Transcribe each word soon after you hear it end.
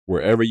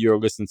Wherever you're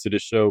listening to the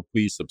show,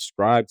 please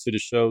subscribe to the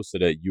show so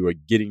that you are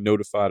getting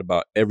notified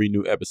about every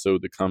new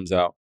episode that comes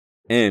out.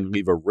 And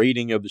leave a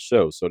rating of the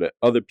show so that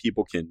other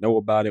people can know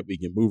about it. We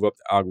can move up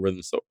the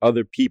algorithm so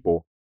other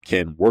people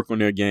can work on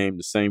their game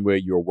the same way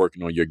you're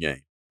working on your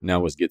game.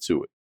 Now let's get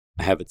to it.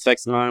 I have a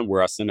text line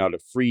where I send out a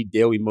free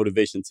daily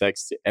motivation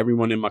text to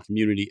everyone in my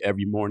community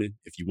every morning.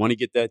 If you want to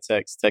get that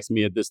text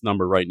me at this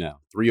number right now,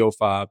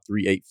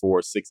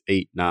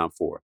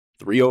 305-384-6894.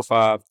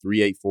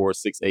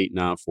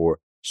 305-384-6894.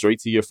 Straight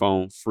to your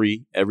phone,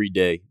 free, every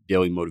day,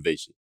 daily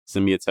motivation.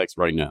 Send me a text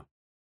right now.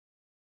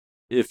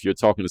 If you're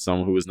talking to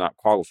someone who is not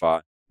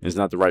qualified and is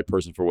not the right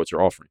person for what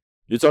you're offering.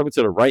 You're talking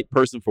to the right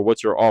person for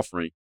what you're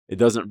offering. It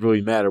doesn't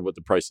really matter what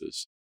the price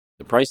is.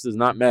 The price does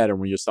not matter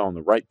when you're selling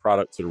the right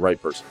product to the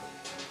right person.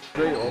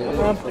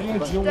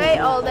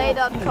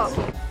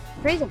 DreAllDay.com.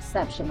 Pretty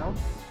exceptional.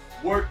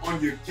 Work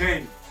on your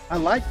game. I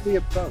like the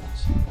approach.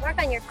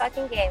 Work on your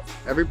fucking game.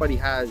 Everybody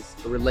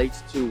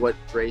relates to what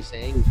Dre's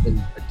saying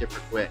in a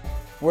different way.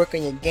 Work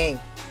on your game.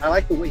 I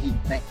like the way he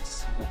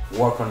thinks.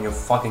 Work on your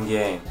fucking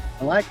game.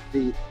 I like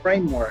the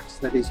frameworks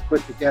that he's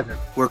put together.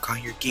 Work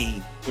on your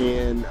game.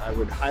 And I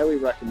would highly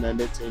recommend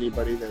it to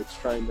anybody that's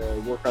trying to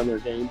work on their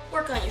game.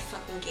 Work on your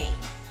fucking game.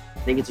 I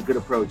think it's a good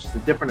approach. It's a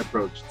different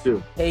approach,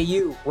 too. Hey,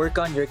 you, work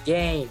on your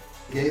game.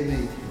 Gave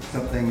me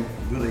something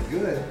really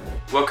good.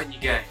 Work on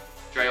your game.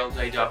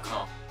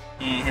 DreAllDay.com.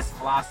 And his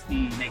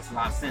philosophy makes a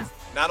lot of sense.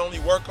 Not only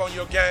work on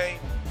your game,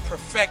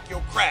 perfect your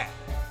craft.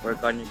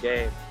 Work on your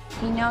game.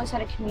 He knows how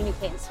to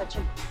communicate in such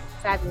a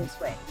fabulous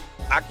way.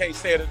 I can't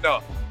say it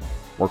enough.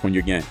 Work on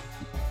your game.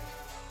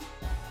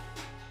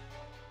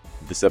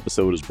 This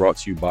episode is brought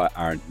to you by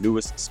our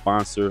newest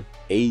sponsor,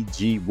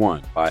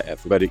 AG1 by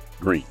Athletic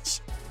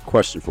Greens.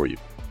 Question for you.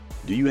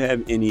 Do you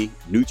have any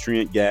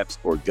nutrient gaps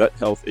or gut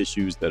health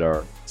issues that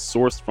are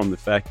sourced from the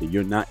fact that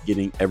you're not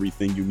getting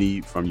everything you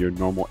need from your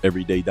normal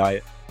everyday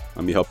diet?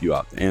 Let me help you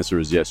out. The answer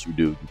is yes, you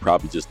do. You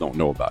probably just don't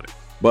know about it.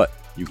 But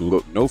you can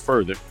look no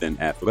further than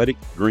Athletic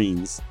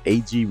Greens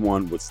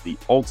AG1, what's the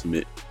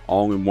ultimate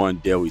all-in-one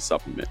daily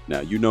supplement. Now,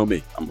 you know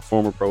me. I'm a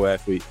former pro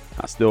athlete.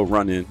 I still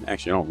run in.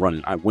 Actually, I don't run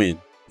in. I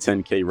win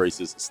 10K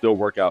races. Still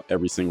work out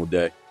every single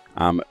day.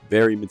 I'm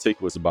very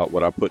meticulous about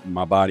what I put in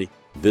my body.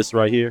 This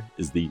right here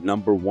is the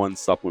number one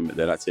supplement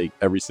that I take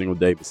every single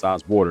day.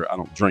 Besides water, I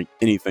don't drink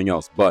anything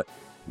else but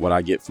what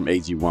I get from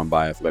AG1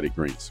 by Athletic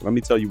Greens. So let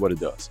me tell you what it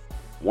does.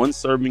 One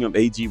serving of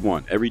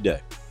AG1 every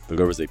day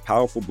delivers a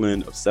powerful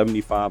blend of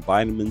 75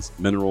 vitamins,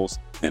 minerals,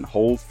 and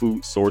whole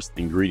food sourced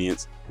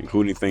ingredients,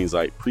 including things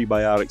like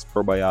prebiotics,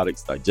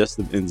 probiotics,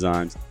 digestive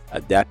enzymes,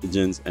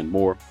 adaptogens, and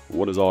more.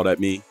 What does all that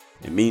mean?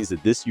 It means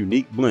that this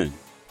unique blend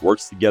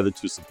works together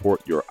to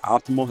support your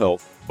optimal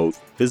health, both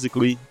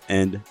physically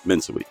and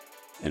mentally.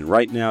 And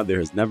right now, there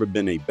has never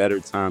been a better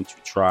time to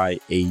try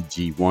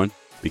AG1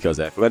 because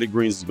Athletic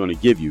Greens is going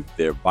to give you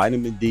their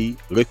vitamin D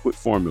liquid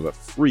formula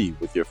free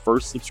with your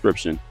first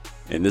subscription.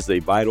 And this is a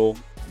vital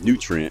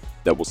nutrient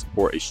that will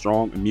support a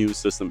strong immune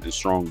system and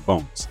strong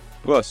bones.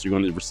 Plus, you're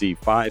going to receive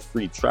 5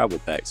 free travel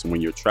packs. And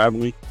when you're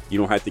traveling, you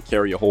don't have to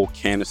carry a whole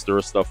canister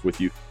of stuff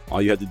with you.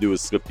 All you have to do is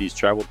slip these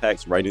travel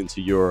packs right into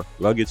your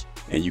luggage,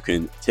 and you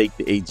can take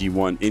the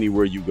AG1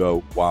 anywhere you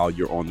go while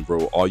you're on the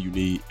road. All you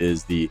need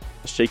is the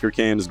shaker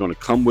can is going to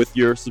come with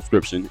your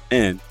subscription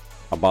and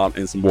a bottle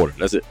and some water.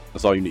 That's it.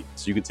 That's all you need.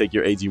 So you can take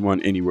your AG1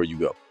 anywhere you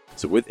go.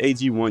 So with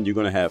AG1, you're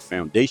going to have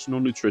foundational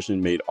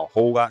nutrition made a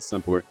whole lot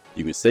simpler.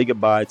 You can say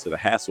goodbye to the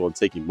hassle of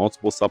taking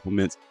multiple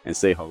supplements and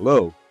say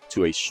hello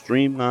to a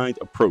streamlined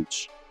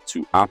approach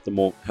to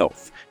optimal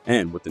health.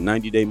 And with the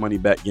 90-day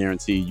money-back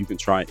guarantee, you can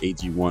try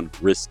AG1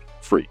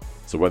 risk-free.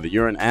 So whether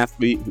you're an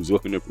athlete who's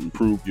looking to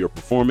improve your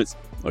performance,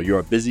 or you're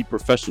a busy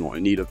professional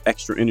in need of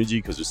extra energy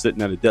because you're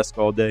sitting at a desk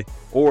all day,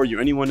 or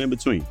you're anyone in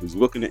between who's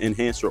looking to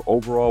enhance your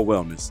overall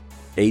wellness,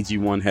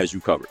 AG1 has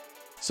you covered.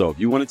 So if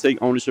you want to take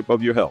ownership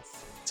of your health,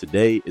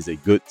 today is a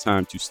good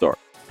time to start.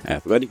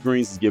 Athletic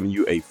Greens is giving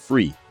you a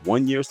free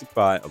 1-year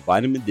supply of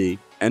vitamin D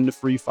and the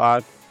free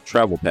 5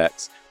 travel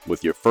packs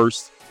with your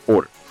first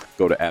order.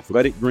 Go to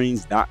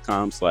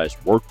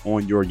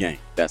athleticgreens.com/work-on-your-game.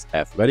 That's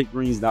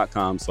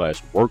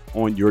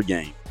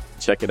athleticgreens.com/work-on-your-game.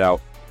 Check it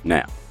out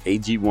now.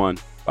 AG1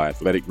 by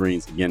Athletic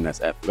Greens. Again, that's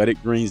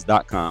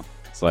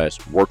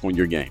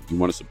athleticgreens.com/work-on-your-game. You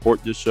want to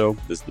support this show?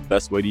 This is the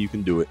best way that you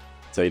can do it.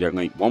 I'll tell you that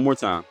link one more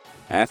time.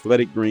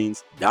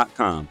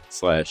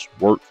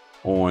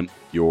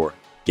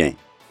 athleticgreens.com/work-on-your-game.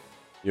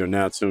 You're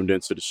now tuned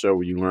into the show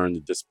where you learn the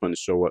discipline to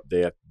show up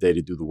day after day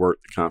to do the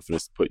work, the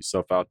confidence to put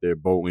yourself out there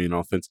boldly and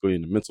authentically,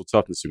 and the mental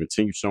toughness to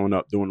continue showing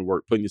up, doing the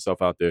work, putting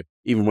yourself out there,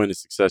 even when the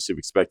success you've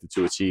expected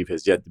to achieve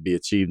has yet to be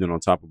achieved. And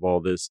on top of all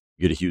this,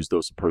 you get a huge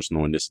dose of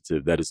personal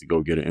initiative. That is the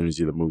go-getter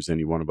energy that moves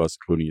any one of us,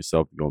 including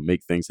yourself, to go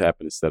make things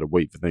happen instead of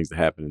wait for things to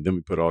happen. And then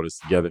we put all this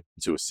together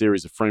into a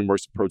series of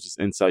frameworks, approaches,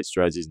 insights,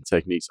 strategies, and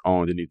techniques,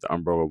 all underneath the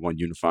umbrella of one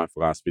unifying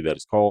philosophy that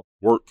is called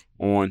Work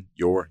on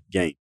Your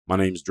Game. My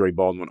name is Dre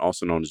Baldwin,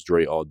 also known as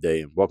Dre All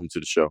Day, and welcome to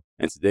the show.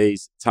 And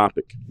today's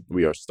topic,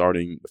 we are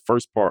starting the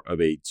first part of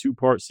a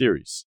 2-part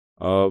series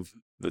of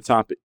the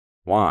topic,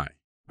 why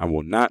I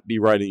will not be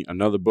writing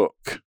another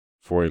book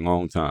for a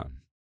long time.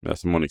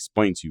 That's I'm going to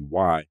explain to you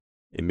why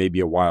it may be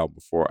a while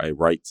before I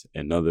write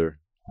another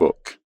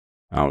book.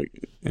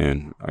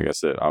 And like I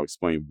said, I'll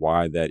explain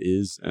why that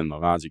is and the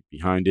logic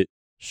behind it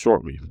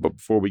shortly. But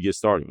before we get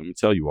started, let me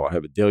tell you all, I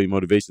have a daily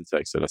motivation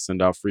text that I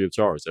send out free of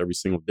charge every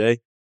single day.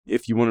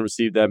 If you want to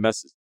receive that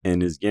message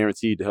and is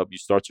guaranteed to help you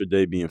start your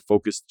day being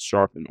focused,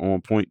 sharp, and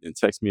on point, then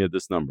text me at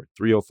this number,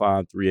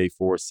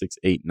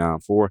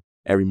 305-384-6894.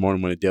 Every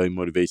morning when a daily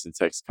motivation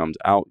text comes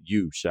out,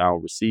 you shall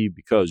receive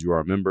because you are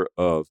a member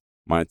of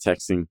my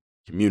texting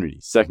community.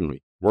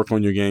 Secondly,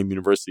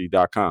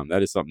 workonyourgameuniversity.com.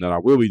 That is something that I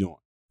will be doing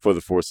for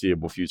the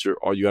foreseeable future.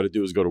 All you got to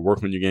do is go to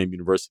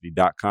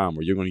workonyourgameuniversity.com,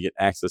 where you're going to get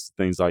access to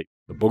things like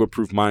the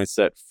Bulletproof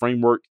Mindset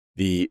Framework,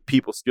 the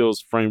People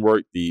Skills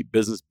Framework, the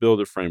Business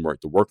Builder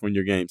Framework, the Work on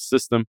Your Game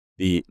System,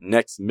 the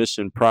Next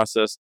Mission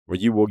Process, where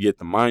you will get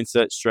the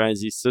mindset,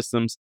 strategy,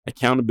 systems,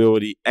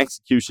 accountability,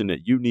 execution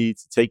that you need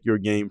to take your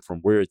game from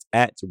where it's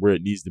at to where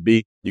it needs to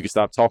be. You can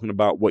stop talking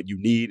about what you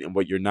need and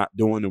what you're not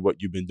doing and what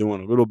you've been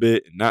doing a little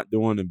bit and not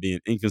doing and being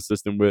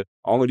inconsistent with.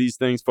 All of these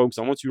things, folks,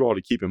 I want you all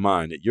to keep in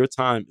mind that your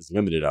time is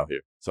limited out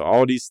here. So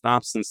all these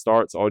stops and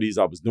starts, all these,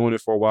 I was doing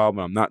it for a while,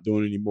 but I'm not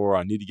doing it anymore.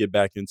 I need to get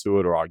back into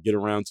it, or I'll get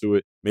around to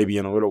it maybe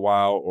in a little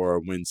while, or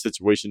when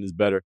situation is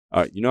better.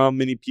 You know how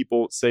many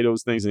people say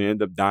those things and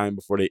end up dying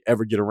before they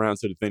ever get around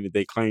to the thing that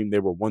they claimed they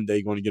were one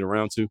day going to get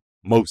around to?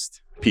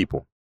 Most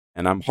people.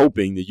 And I'm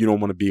hoping that you don't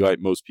want to be like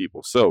most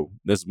people. So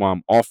this is why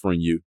I'm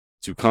offering you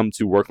to come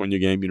to Work on Your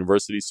Game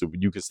University so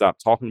you can stop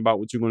talking about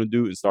what you're going to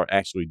do and start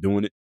actually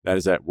doing it. That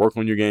is at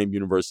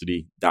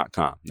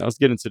workonyourgameuniversity.com. Now let's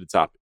get into the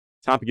topic.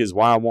 Topic is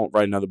why I won't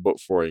write another book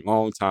for a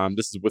long time.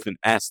 This is with an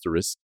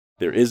asterisk.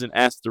 There is an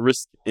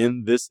asterisk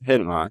in this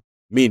headline,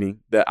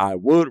 meaning that I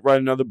would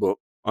write another book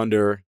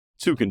under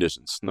two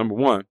conditions. Number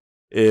one,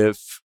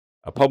 if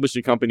a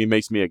publishing company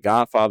makes me a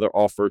Godfather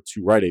offer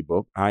to write a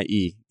book,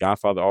 i.e.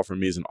 Godfather offer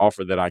me is an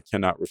offer that I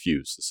cannot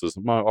refuse. So if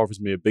somebody offers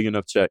me a big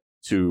enough check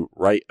to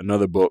write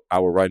another book, I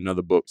will write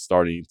another book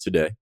starting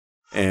today.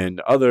 And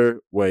the other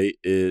way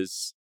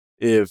is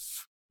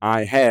if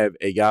I have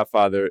a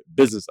Godfather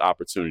business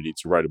opportunity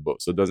to write a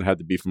book. So it doesn't have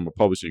to be from a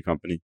publishing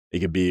company. It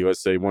could be,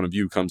 let's say one of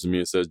you comes to me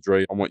and says,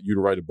 Dre, I want you to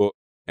write a book,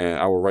 and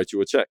I will write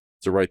you a check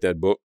to write that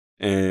book.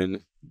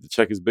 And the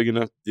check is big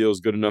enough, the deal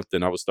is good enough,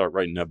 then I will start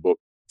writing that book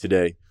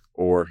today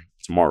or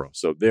tomorrow.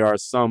 So there are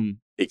some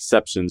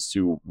exceptions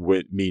to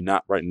with me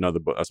not writing another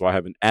book. That's why I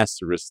have an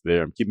asterisk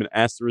there. I'm keeping an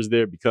asterisk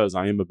there because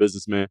I am a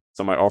businessman.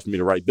 Somebody offered me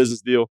to write a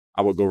business deal,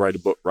 I will go write a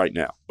book right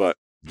now. But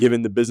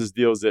given the business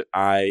deals that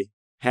I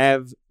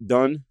have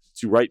done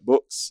to write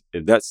books,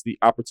 if that's the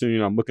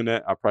opportunity I'm looking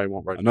at, I probably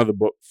won't write another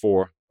book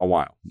for a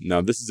while.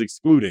 Now, this is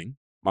excluding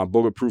my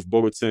Bulletproof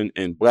Bulletin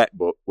and Black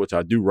Book, which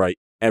I do write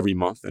every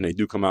month, and they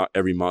do come out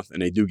every month,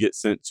 and they do get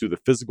sent to the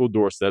physical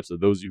doorsteps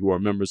of those of you who are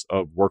members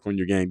of Work on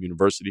Your Game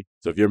University.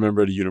 So if you're a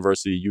member of the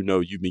university, you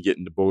know you've been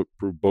getting the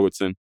Bulletproof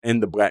Bulletin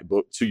and the Black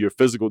Book to your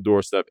physical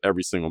doorstep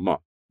every single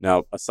month.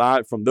 Now,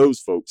 aside from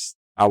those folks,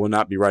 I will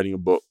not be writing a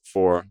book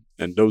for,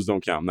 and those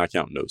don't count, I'm not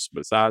counting those.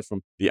 But aside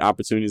from the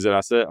opportunities that I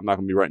said, I'm not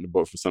going to be writing a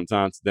book for some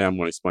time. Today, I'm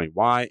going to explain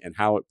why and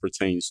how it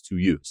pertains to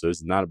you. So this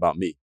is not about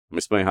me. I'm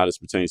explaining how this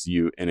pertains to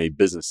you in a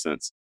business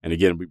sense. And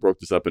again, we broke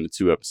this up into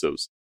 2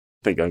 episodes.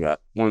 I think I got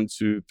 1,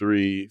 2,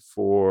 3,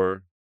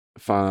 4,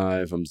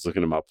 5. I'm just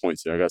looking at my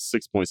points here. I got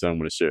 6 points that I'm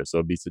going to share. So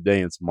it'll be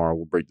today and tomorrow.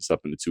 We'll break this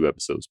up into 2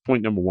 episodes.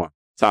 Point number 1.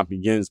 Topic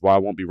begins why I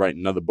won't be writing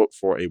another book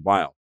for a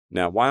while.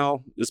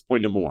 Now, this is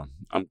point number 1.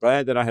 I'm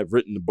glad that I have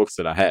written the books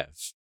that I have.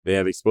 They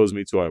have exposed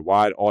me to a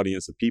wide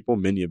audience of people.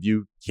 Many of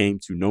you came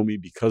to know me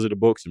because of the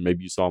books, and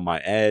maybe you saw my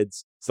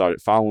ads,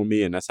 started following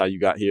me, and that's how you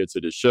got here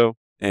to this show.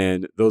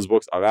 And those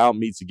books allowed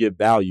me to give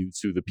value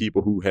to the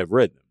people who have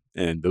read them.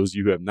 And those of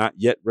you who have not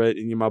yet read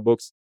any of my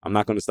books, I'm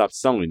not going to stop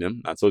selling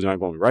them. I told you I'm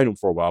not going to write them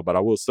for a while, but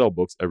I will sell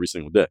books every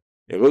single day.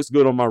 It looks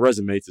good on my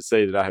resume to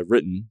say that I have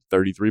written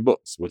 33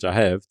 books, which I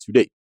have to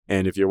date.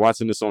 And if you're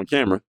watching this on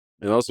camera,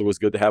 it also looks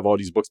good to have all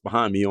these books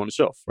behind me on the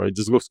shelf, right? It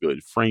just looks good.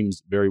 It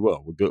frames very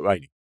well with good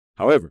lighting.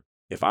 However,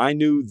 if I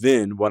knew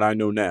then what I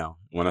know now,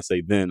 when I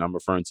say then, I'm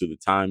referring to the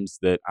times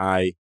that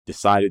I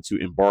decided to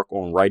embark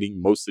on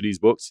writing most of these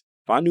books.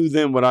 If I knew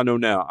then what I know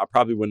now, I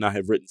probably would not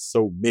have written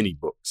so many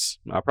books.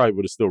 I probably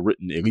would have still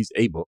written at least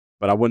a book,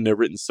 but I wouldn't have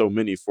written so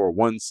many for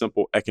one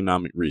simple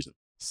economic reason.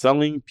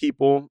 Selling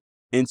people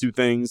into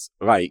things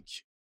like,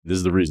 this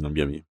is the reason I'm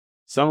giving you,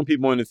 selling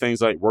people into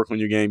things like Work on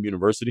Your Game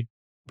University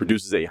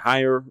produces a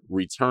higher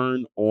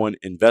return on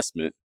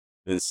investment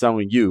than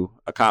selling you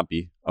a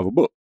copy of a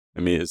book.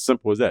 I mean, as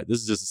simple as that. This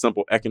is just a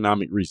simple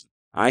economic reason.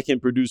 I can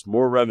produce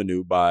more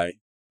revenue by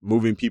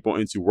moving people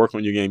into Work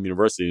on Your Game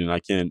University than I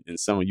can in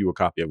selling you a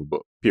copy of a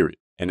book, period.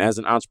 And as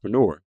an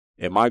entrepreneur,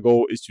 if my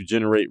goal is to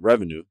generate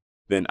revenue,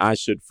 then I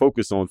should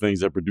focus on things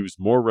that produce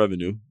more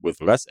revenue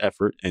with less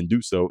effort and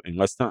do so in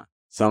less time.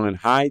 Selling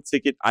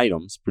high-ticket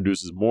items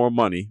produces more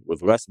money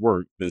with less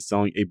work than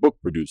selling a book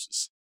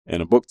produces.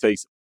 And a book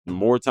takes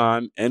more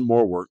time and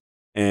more work,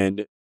 and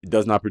it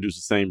does not produce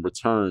the same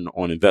return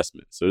on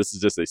investment. So this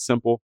is just a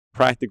simple,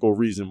 practical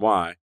reason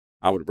why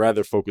I would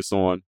rather focus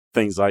on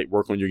things like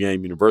Work on Your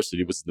Game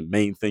University, which is the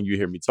main thing you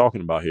hear me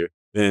talking about here,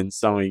 than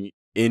selling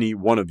any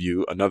one of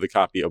you another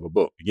copy of a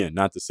book. Again,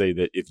 not to say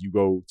that if you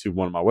go to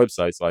one of my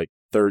websites like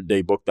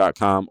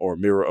thirddaybook.com or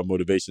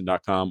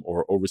mirrorofmotivation.com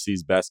or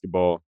overseas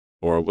basketball,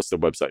 or what's the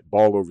website,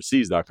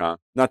 balloverseas.com.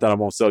 Not that I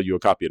won't sell you a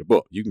copy of the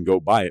book. You can go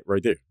buy it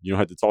right there. You don't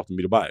have to talk to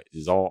me to buy it.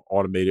 It's all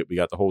automated. We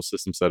got the whole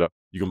system set up.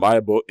 You can buy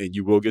a book and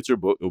you will get your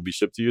book. It will be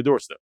shipped to your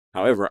doorstep.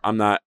 However, I'm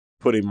not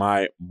putting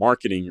my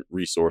marketing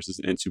resources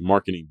into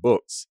marketing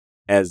books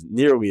as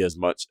nearly as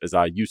much as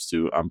I used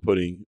to. I'm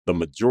putting the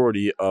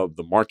majority of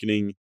the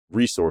marketing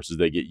resources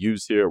that get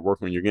used here at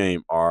Work on Your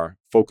Game are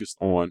focused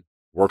on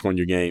Work on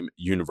Your Game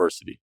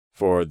University,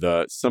 for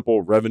the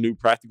simple revenue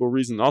practical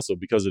reason, also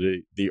because of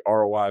the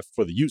ROI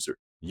for the user.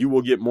 You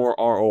will get more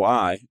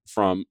ROI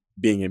from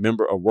being a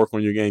member of Work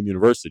on Your Game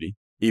University,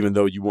 even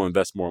though you will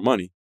invest more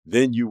money,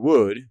 than you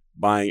would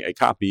buying a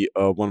copy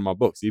of one of my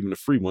books, even the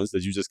free ones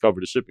that you just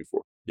covered the shipping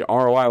for. Your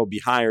ROI will be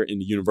higher in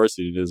the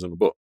university than it is in the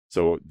book.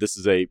 So this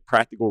is a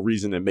practical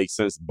reason that makes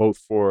sense both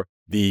for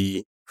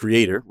the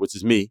creator, which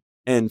is me,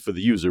 and for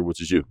the user, which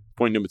is you.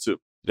 Point number 2.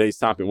 Today's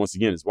topic, once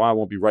again, is why I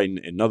won't be writing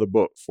another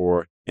book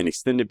for an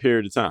extended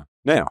period of time.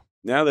 Now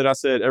that I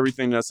said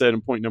everything that I said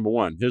in point number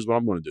 1, here's what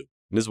I'm going to do.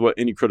 And this is what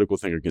any critical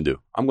thinker can do.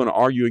 I'm going to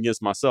argue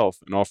against myself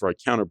and offer a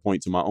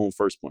counterpoint to my own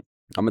first point.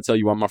 I'm going to tell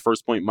you why my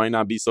first point might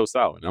not be so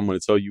solid. I'm going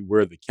to tell you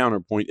where the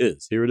counterpoint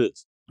is. Here it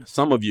is.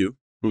 Some of you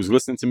who's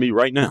listening to me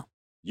right now,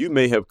 you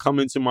may have come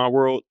into my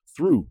world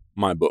through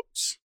my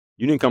books.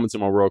 You didn't come into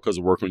my world because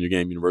of Work on Your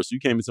Game University. You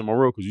came into my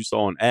world because you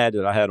saw an ad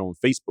that I had on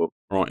Facebook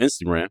or on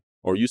Instagram,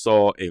 or you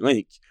saw a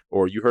link,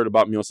 or you heard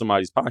about me on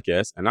somebody's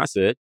podcast, and I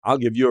said, I'll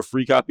give you a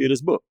free copy of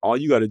this book. All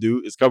you got to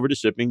do is cover the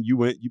shipping. You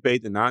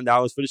paid the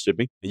 $9 for the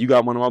shipping, and you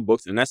got one of my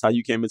books, and that's how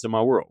you came into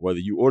my world. Whether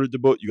you ordered the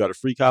book, you got a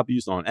free copy,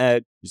 you saw an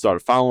ad, you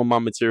started following my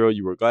material,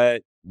 you were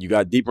glad, you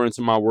got deeper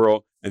into my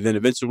world, and then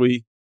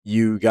eventually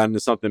you got into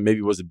something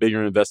maybe was a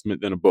bigger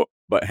investment than a book.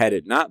 But had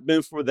it not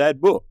been for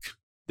that book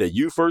that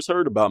you first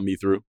heard about me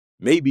through,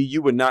 maybe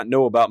you would not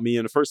know about me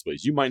in the first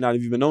place. You might not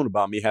have even known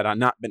about me had I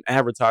not been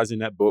advertising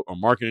that book or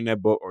marketing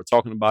that book or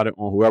talking about it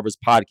on whoever's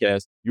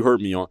podcast you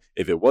heard me on.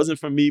 If it wasn't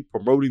for me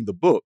promoting the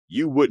book,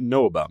 you wouldn't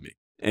know about me.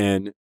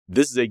 And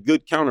this is a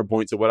good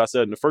counterpoint to what I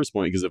said in the first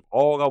point, because if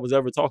all I was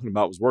ever talking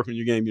about was Work on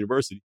Your Game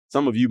University,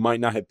 some of you might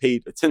not have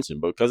paid attention.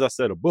 But because I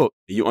said a book,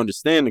 and you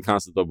understand the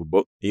concept of a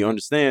book, and you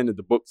understand that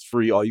the book's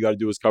free, all you got to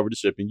do is cover the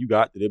shipping. You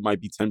got that it might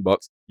be $10.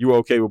 You were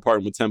okay with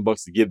parting with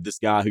 $10 to give this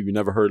guy who you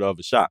never heard of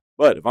a shot.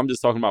 But if I'm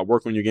just talking about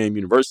Work on Your Game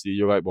University,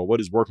 you're like, well,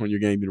 what is Work on Your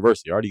Game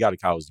University? I already got a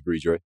college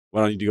degree, Dre.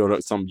 What do I need to go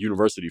to some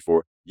university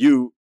for?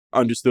 You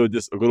understood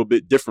this a little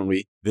bit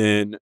differently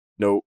than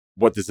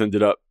what this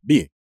ended up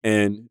being.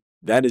 And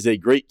that is a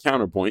great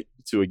counterpoint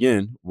to,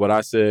 again, what I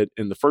said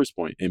in the first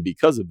point. And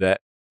because of that,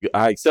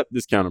 I accept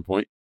this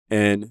counterpoint.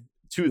 And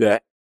to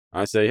that,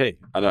 I say, hey,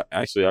 I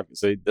can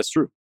say that's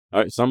true.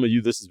 All right, some of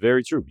you, this is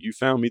very true. You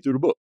found me through the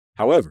book.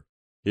 However,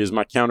 here's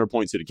my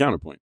counterpoint to the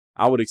counterpoint.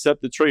 I would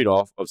accept the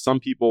trade-off of some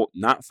people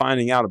not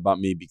finding out about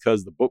me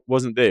because the book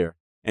wasn't there,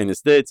 and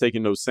instead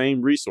taking those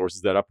same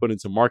resources that I put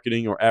into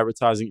marketing or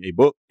advertising a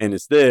book and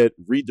instead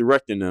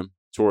redirecting them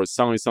towards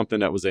selling something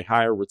that was a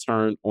higher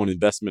return on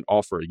investment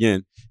offer.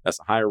 Again, that's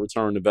a higher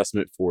return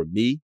investment for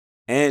me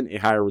and a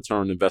higher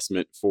return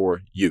investment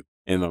for you.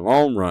 In the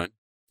long run,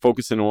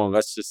 focusing on,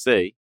 let's just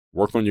say,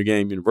 Work on Your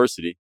Game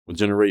University will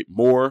generate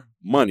more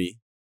money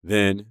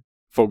than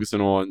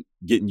focusing on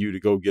getting you to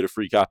go get a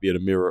free copy of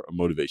the Mirror of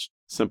Motivation.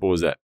 Simple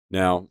as that.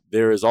 Now,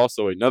 there is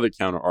also another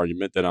counter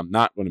argument that I'm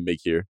not going to make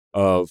here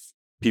of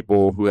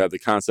people who have the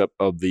concept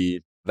of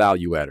the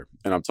value adder.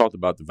 And I've talked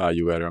about the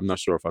value adder. I'm not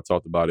sure if I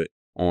talked about it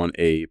on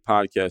a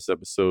podcast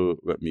episode.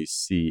 Let me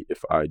see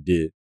if I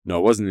did. No,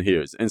 it wasn't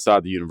here. It's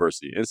inside the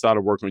university. Inside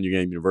of Work on Your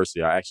Game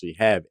University, I actually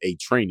have a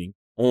training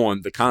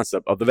on the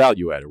concept of the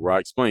value adder, where I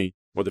explain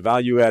what the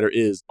value adder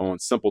is on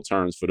simple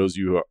terms. For those of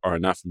you who are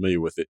not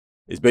familiar with it,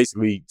 it's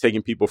basically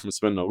taking people from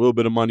spending a little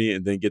bit of money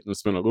and then getting them to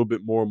spend a little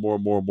bit more,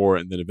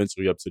 and then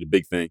eventually up to the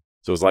big thing.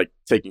 So it's like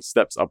taking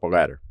steps up a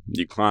ladder.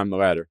 You climb the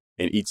ladder,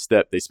 and each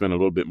step they spend a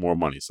little bit more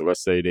money. So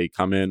let's say they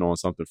come in on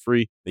something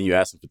free, then you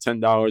ask them for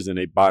 $10, and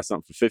they buy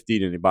something for $50,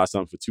 then they buy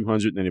something for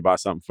 $200, then they buy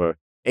something for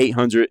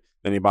 $800,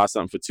 then they buy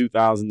something for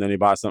 $2,000, then they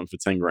buy something for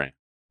 $10,000.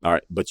 All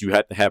right, but you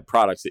have to have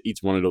products at each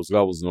one of those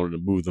levels in order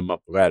to move them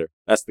up the ladder.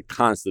 That's the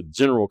concept,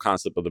 general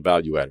concept of the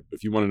value adder. But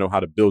if you want to know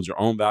how to build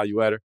your own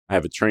value adder, I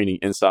have a training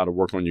inside of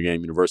Work on Your Game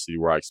University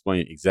where I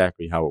explain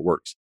exactly how it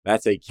works.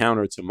 That's a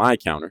counter to my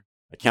counter,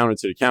 a counter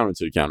to the counter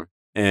to the counter.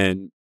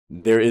 And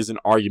there is an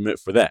argument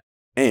for that.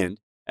 And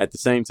at the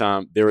same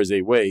time, there is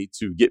a way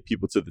to get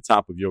people to the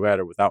top of your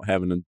ladder without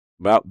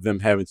them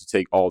having to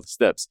take all the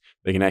steps.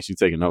 They can actually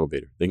take an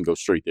elevator. They can go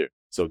straight there.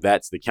 So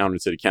that's the counter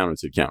to the counter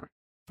to the counter.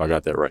 If I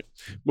got that right.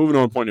 Moving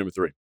on to point number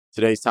 3.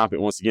 Today's topic,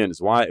 once again,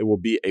 is why it will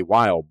be a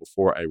while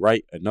before I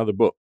write another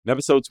book. In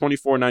episode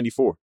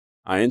 2494,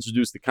 I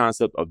introduced the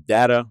concept of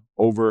data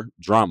over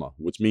drama,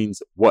 which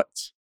means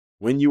what?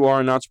 When you are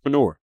an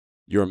entrepreneur,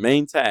 your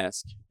main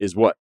task is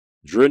what?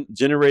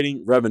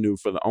 generating revenue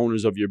for the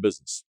owners of your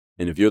business.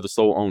 And if you're the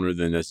sole owner,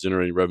 then that's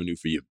generating revenue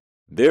for you.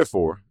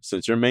 Therefore,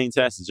 since your main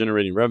task is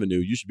generating revenue,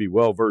 you should be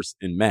well versed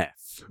in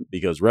math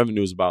because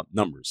revenue is about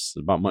numbers,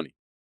 it's about money.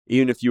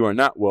 Even if you are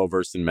not well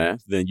versed in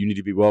math, then you need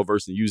to be well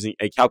versed in using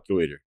a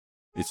calculator.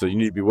 And so you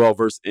need to be well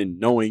versed in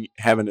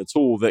having a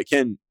tool that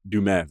can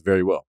do math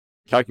very well.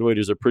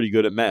 Calculators are pretty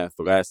good at math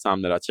the last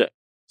time that I checked.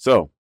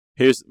 So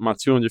here's my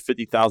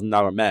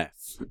 $250,000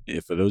 math.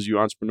 And for those of you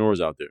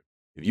entrepreneurs out there,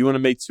 if you want to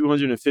make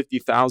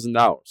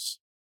 $250,000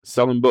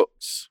 selling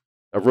books,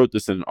 I wrote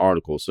this in an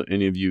article. So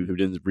any of you who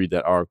didn't read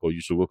that article, you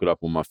should look it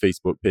up on my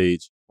Facebook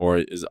page, or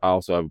I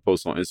also have a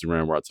post on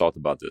Instagram where I talked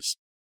about this.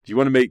 If you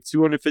want to make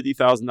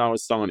 $250,000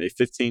 selling a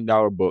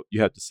 $15 book, you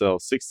have to sell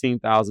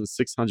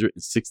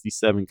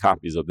 16,667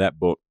 copies of that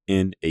book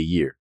in a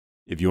year.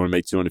 If you want to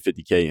make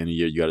 $250K in a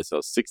year, you got to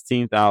sell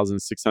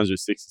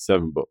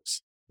 16,667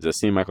 books. Does that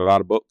seem like a lot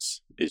of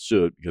books? It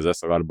should, because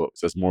that's a lot of books.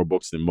 That's more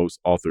books than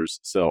most authors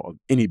sell of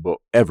any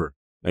book ever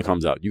that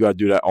comes out. You got to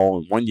do that all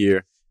in 1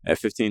 year at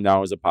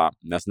 $15 a pop.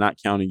 And that's not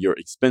counting your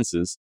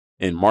expenses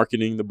in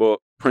marketing the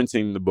book,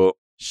 printing the book,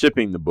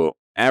 shipping the book,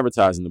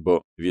 advertising the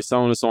book. If you're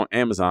selling this on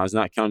Amazon, it's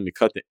not counting the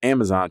cut that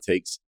Amazon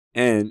takes,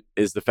 and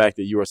is the fact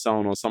that you are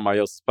selling on somebody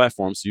else's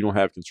platform, so you don't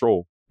have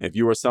control. If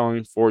you are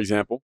selling, for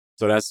example,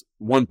 so that's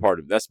one part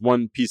of it. That's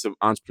one piece of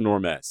entrepreneur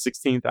math.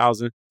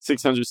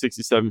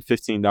 16,667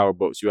 $15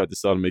 books you have to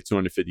sell to make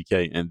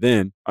 $250K. And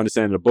then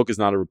understand the book is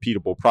not a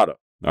repeatable product.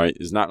 All right.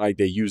 It's not like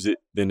they use it,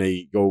 then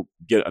they go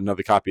get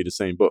another copy of the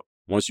same book.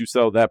 Once you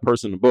sell that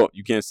person the book,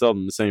 you can't sell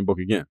them the same book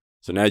again.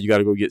 So now you got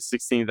to go get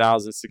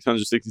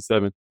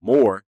 16,667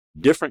 more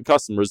different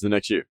customers the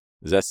next year.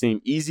 Does that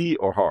seem easy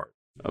or hard?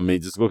 I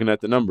mean, just looking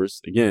at the numbers,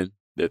 again,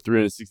 there are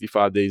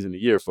 365 days in a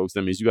year, folks.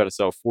 That means you got to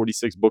sell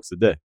 46 books a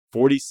day.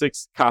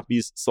 46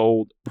 copies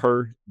sold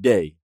per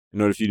day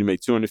in order for you to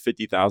make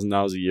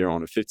 $250,000 a year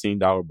on a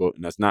 $15 book,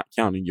 and that's not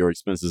counting your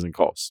expenses and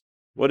costs.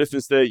 What if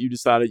instead you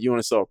decided you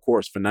want to sell a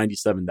course for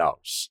 $97?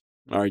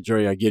 All right,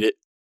 Dre, I get it.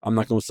 I'm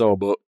not going to sell a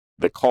book.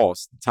 The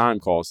time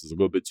cost is a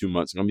little bit too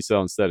much. I'm going to be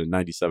selling instead a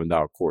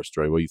 $97 course,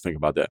 Dre. What do you think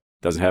about that?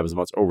 Doesn't have as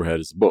much overhead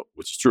as a book,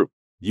 which is true.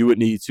 You would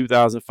need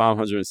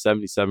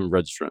 2,577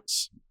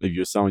 registrants if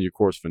you're selling your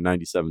course for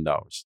 $97.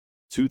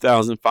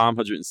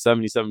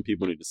 2,577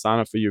 people need to sign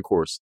up for your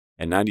course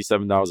at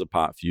 $97 a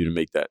pop for you to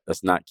make that.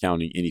 That's not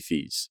counting any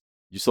fees.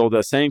 You sold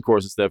that same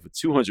course instead for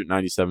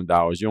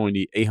 $297. You only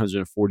need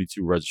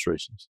 842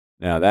 registrations.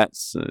 Now that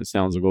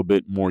sounds a little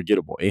bit more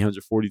gettable.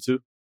 842?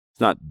 It's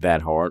not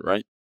that hard,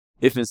 right?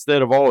 If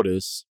instead of all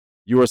this,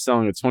 you are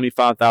selling a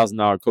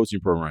 $25,000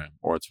 coaching program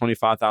or a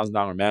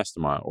 $25,000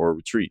 mastermind or a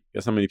retreat,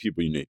 guess how many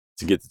people you need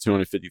to get to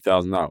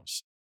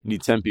 $250,000? You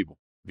need 10 people.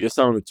 If you're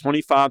selling a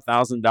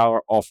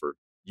 $25,000 offer,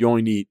 you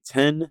only need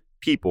 10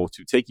 people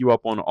to take you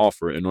up on the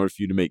offer in order for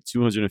you to make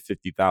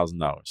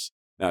 $250,000.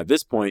 Now, at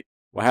this point,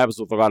 what happens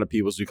with a lot of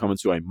people is we come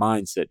into a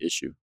mindset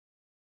issue.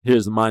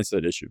 Here's the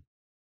mindset issue.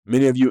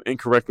 Many of you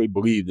incorrectly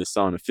believe that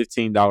selling a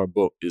 $15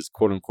 book is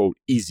quote unquote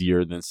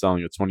easier than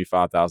selling a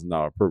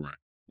 $25,000 program.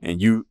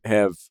 And you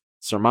have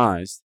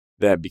surmised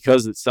that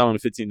because it's selling a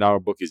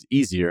 $15 book is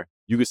easier,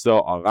 you could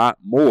sell a lot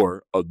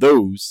more of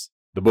those,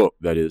 the book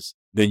that is,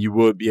 than you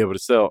would be able to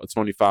sell a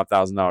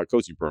 $25,000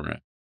 coaching program.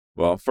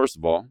 Well, first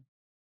of all,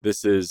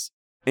 this is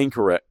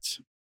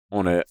incorrect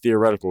on a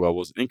theoretical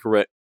level. It's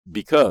incorrect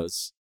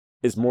because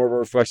it's more of a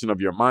reflection of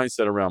your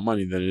mindset around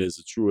money than it is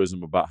a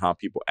truism about how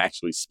people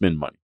actually spend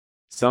money.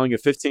 Selling a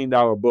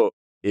 $15 book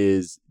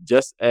is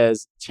just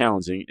as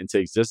challenging and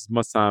takes just as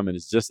much time and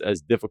is just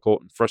as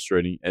difficult and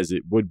frustrating as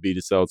it would be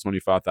to sell a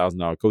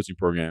 $25,000 coaching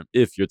program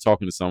if you're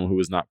talking to someone who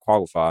is not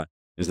qualified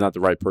and is not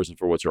the right person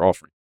for what you're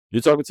offering.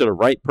 If you're talking to the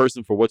right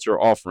person for what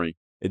you're offering,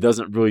 it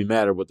doesn't really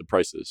matter what the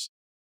price is.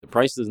 The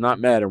price does not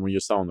matter when you're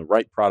selling the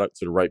right product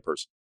to the right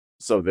person.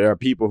 So there are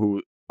people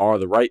who are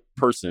the right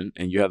person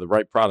and you have the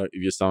right product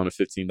if you're selling a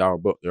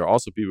 $15 book. There are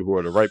also people who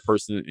are the right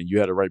person and you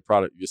have the right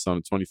product if you're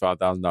selling a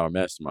 $25,000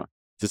 mastermind.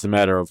 It's just a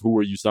matter of who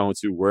are you selling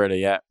to, where are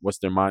they at, what's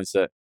their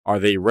mindset, are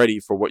they ready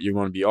for what you're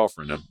going to be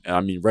offering them? And I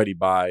mean ready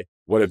by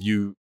what have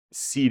you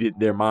seeded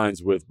their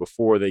minds with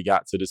before they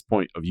got to this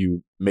point of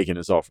you making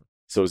this offer.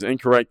 So it's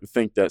incorrect to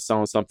think that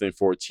selling something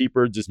for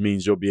cheaper just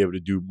means you'll be able to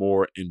do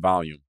more in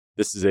volume.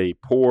 This is a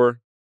poor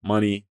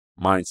money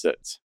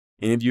mindset.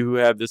 Any of you who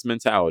have this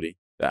mentality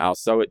that I'll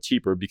sell it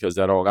cheaper because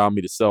that'll allow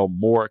me to sell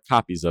more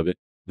copies of it,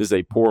 this is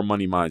a poor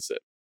money mindset.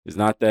 It's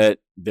not that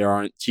there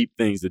aren't cheap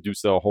things that do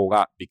sell a whole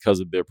lot because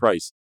of their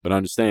price, but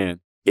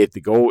understand if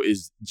the goal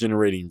is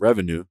generating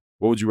revenue,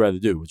 what would you rather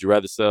do? Would you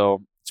rather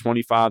sell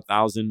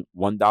 25,000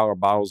 $1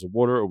 bottles of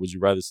water, or would you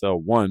rather sell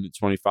one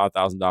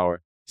 $25,000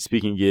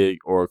 speaking gig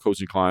or a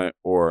coaching client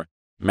or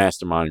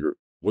mastermind group?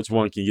 Which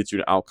one can get you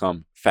the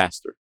outcome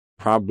faster?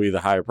 Probably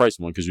the higher price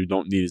one because you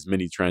don't need as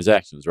many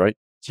transactions, right?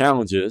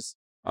 Challenge is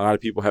a lot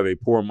of people have a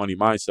poor money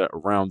mindset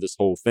around this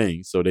whole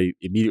thing. So they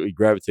immediately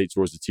gravitate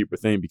towards the cheaper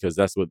thing because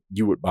that's what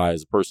you would buy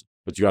as a person.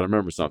 But you got to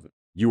remember something.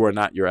 You are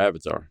not your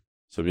avatar.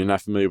 So if you're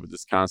not familiar with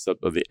this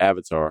concept of the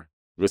avatar,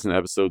 listen to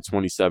episode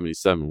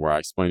 2077 where I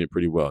explain it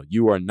pretty well.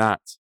 You are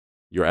not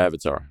your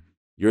avatar.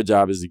 Your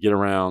job is to get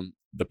around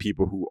the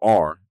people who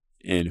are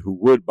and who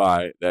would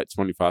buy that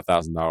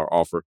 $25,000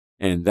 offer.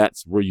 And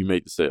that's where you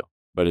make the sale.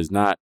 But it's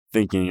not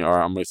thinking, all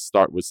right, I'm going to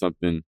start with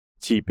something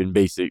cheap and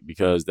basic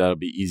because that'll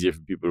be easier for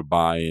people to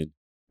buy, and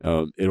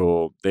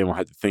they won't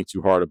have to think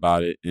too hard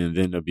about it, and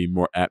then they'll be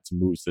more apt to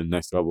move to the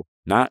next level.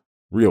 Not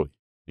really.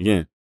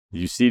 Again,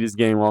 you see this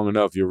game long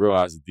enough, you'll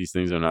realize that these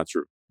things are not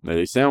true. Now,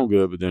 they sound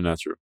good, but they're not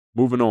true.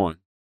 Moving on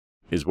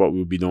is what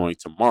we'll be doing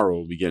tomorrow.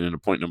 We'll be getting into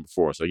point number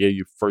 4. So I gave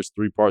you the first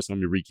 3 parts. Let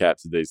me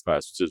recap today's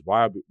class, which is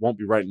why I won't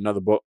be writing another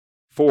book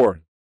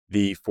for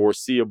the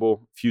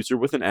foreseeable future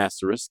with an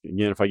asterisk.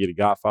 Again, if I get a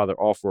Godfather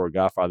offer or a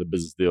Godfather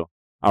business deal,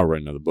 I'll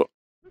write another book.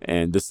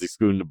 And this is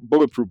excluding the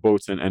Bulletproof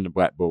Bulletin and the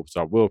Black Book,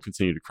 so I will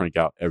continue to crank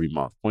out every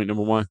month. Point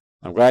number 1,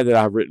 I'm glad that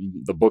I've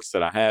written the books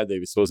that I have.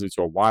 They've exposed me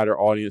to a wider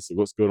audience. It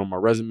looks good on my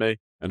resume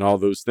and all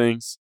those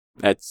things.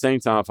 At the same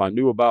time, if I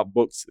knew about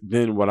books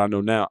then what I know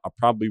now, I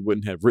probably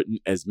wouldn't have written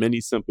as many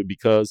simply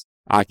because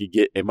I could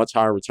get a much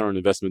higher return on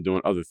investment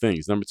doing other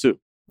things. Number 2,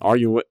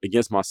 arguing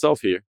against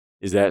myself here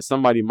is that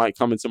somebody might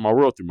come into my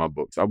world through my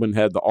books. I wouldn't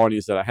have the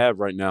audience that I have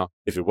right now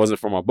if it wasn't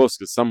for my books,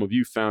 because some of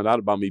you found out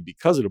about me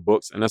because of the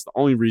books, and that's the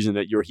only reason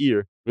that you're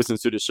here listening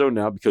to the show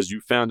now, because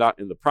you found out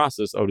in the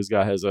process, oh, this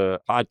guy has a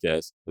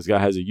podcast, this guy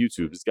has a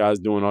YouTube, this guy's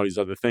doing all these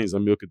other things.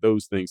 Let me look at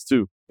those things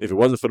too. If it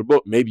wasn't for the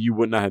book, maybe you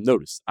would not have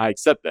noticed. I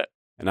accept that.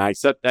 And I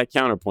accept that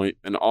counterpoint,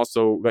 and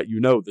also let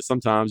you know that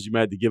sometimes you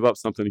might have to give up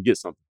something to get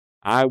something.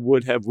 I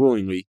would have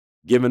willingly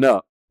given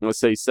up, let's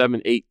say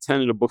 7, 8,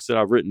 10 of the books that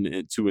I've written,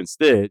 and to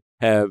instead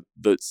have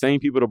the same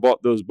people that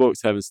bought those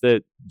books have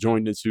instead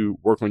joined into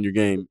Work on Your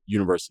Game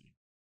University.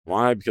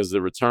 Why? Because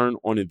the return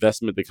on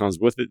investment that comes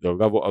with it, the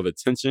level of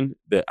attention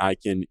that I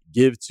can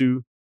give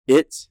to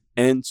it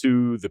and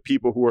to the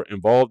people who are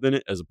involved in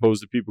it, as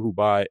opposed to people who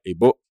buy a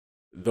book.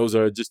 Those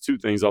are just 2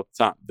 things off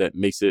the top that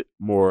makes it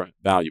more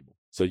valuable.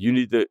 So you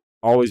need to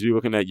always be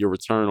looking at your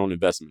return on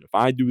investment. If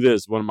I do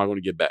this, what am I going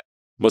to get back?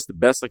 What's the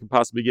best I can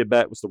possibly get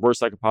back? What's the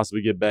worst I can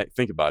possibly get back?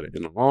 Think about it.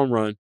 In the long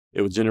run,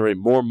 it will generate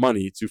more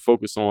money to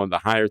focus on the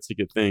higher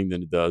ticket thing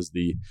than it does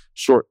the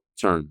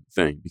short-term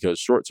thing, because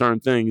short-term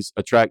things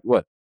attract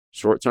what?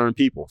 Short-term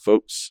people,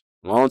 folks.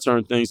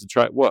 Long-term things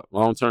attract what?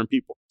 Long-term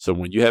people. So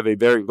when you have a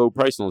very low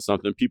price on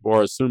something, people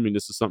are assuming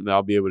this is something that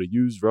I'll be able to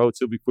use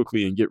relatively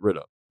quickly and get rid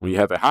of. When you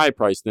have a high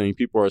price thing,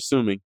 people are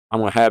assuming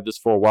I'm going to have this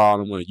for a while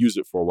and I'm going to use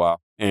it for a while.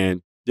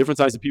 And different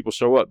types of people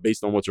show up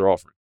based on what you're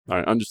offering. All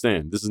right,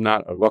 understand, this is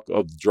not a luck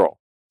of the draw.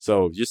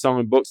 So if you're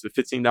selling books for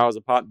 $15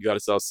 a pop, you got to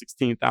sell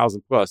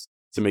 16,000 plus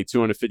to make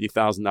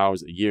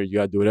 $250,000 a year. You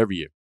got to do it every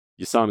year.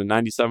 You're selling a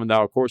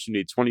 $97 course, you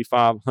need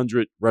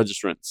 2,500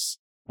 registrants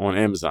on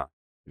Amazon.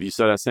 If you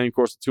sell that same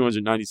course for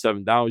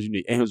 $297, you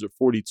need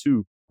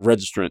 842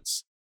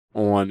 registrants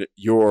on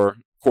your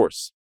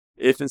course.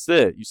 If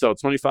instead you sell a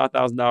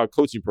 $25,000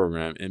 coaching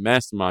program and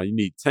mastermind, you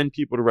need 10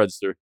 people to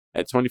register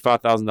at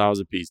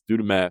 $25,000 a piece. Do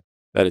the math.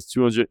 That is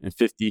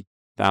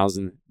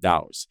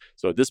 $250,000.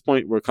 So at this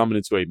point, we're coming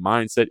into a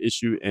mindset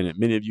issue, and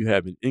many of you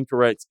have an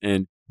incorrect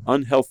and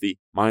unhealthy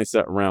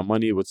mindset around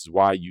money, which is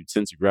why you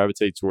tend to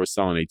gravitate towards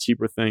selling a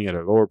cheaper thing at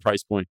a lower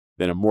price point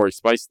than a more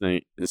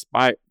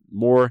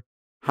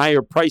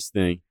higher price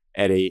thing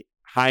at a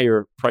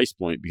higher price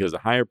point, because a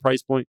higher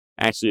price point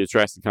actually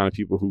attracts the kind of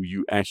people who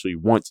you actually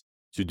want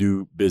to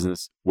do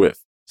business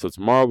with. So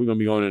tomorrow we're going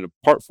to be going into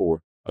part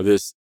 4 of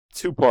this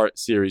 2-part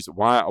series,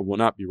 why I will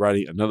not be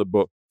writing another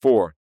book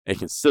for a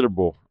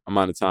considerable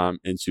amount of time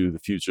into the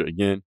future,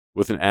 again,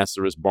 with an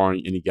asterisk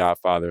barring any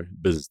Godfather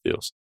business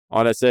deals.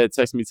 All that said,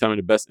 text me, tell me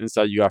the best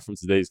insight you got from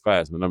today's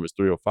class. My number is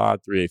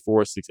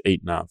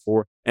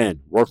 305-384-6894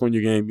 and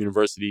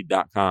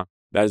workonyourgameuniversity.com.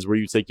 That is where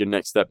you take your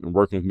next step in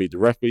working with me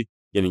directly,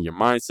 getting your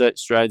mindset,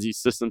 strategy,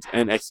 systems,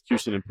 and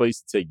execution in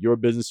place to take your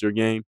business, your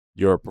game,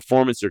 your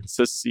performance, your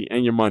consistency,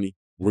 and your money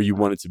where you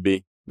want it to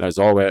be. That is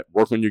all at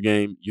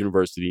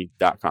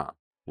workonyourgameuniversity.com.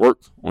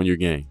 Work on your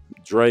game.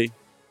 Dre,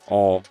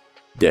 all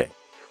day.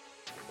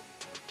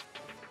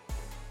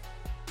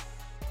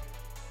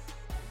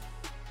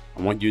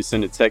 I want you to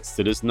send a text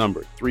to this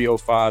number,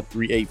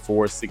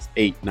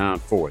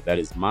 305-384-6894. That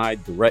is my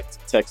direct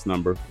text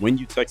number. When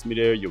you text me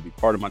there, you'll be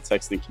part of my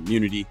texting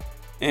community.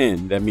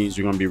 And that means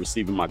you're going to be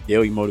receiving my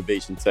daily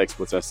motivation text,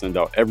 which I send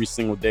out every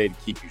single day to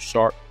keep you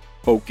sharp,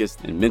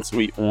 focused, and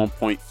mentally on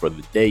point for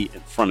the day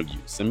in front of you.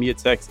 Send me a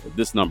text at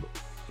this number,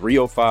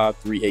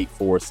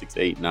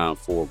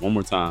 305-384-6894. One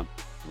more time,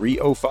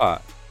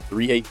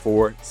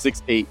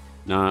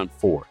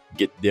 305-384-6894.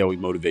 Get daily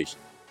motivation.